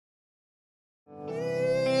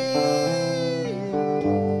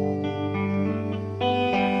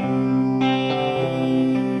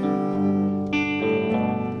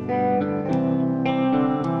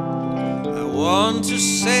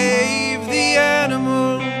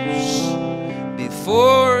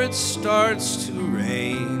starts to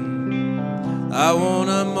rain. I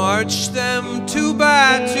wanna march them two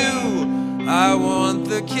by two. I want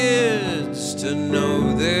the kids to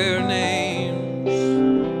know their names.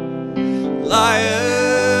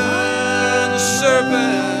 Lions,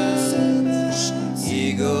 serpents,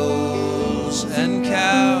 eagles and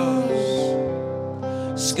cows,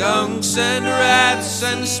 skunks and rats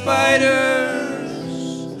and spiders,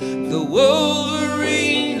 the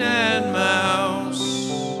wolverine and mouse,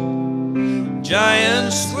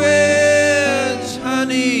 giant squids,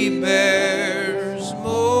 honey bears,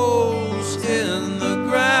 moles in the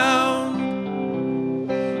ground,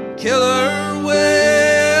 killer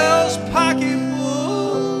whales, pocket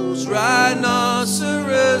wolves,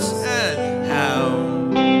 rhinoceros and hound.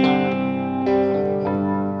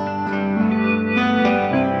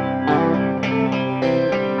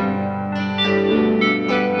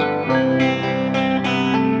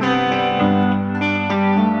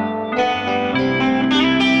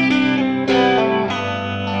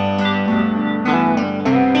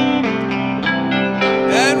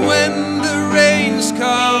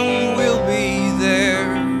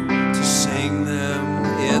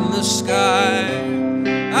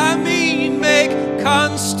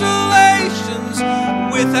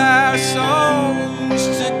 With our songs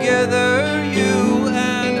together, you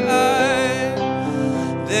and I,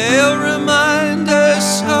 they'll remind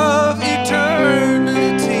us of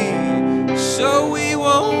eternity, so we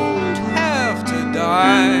won't have to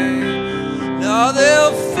die. No,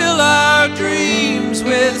 they'll fill our dreams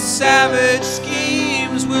with savage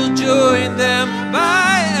schemes. We'll join them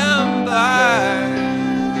by and by.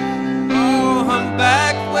 Oh,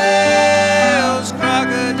 humpback whales,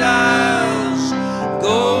 crocodiles,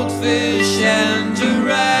 goldfish and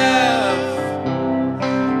giraffe,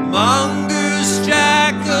 mongoose,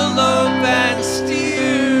 jackalope and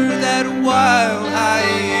steer, that wild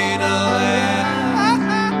hyena laugh.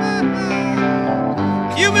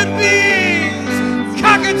 Human beings,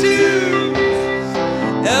 cockatoos,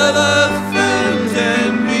 elephant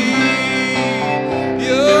and me,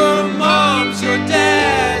 your moms, your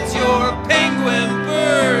dads, your penguin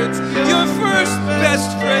birds, your first best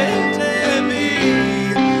friend and me.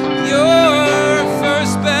 Your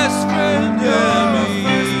first best friend and me.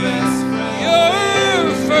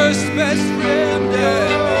 Your first best friend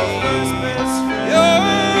and me.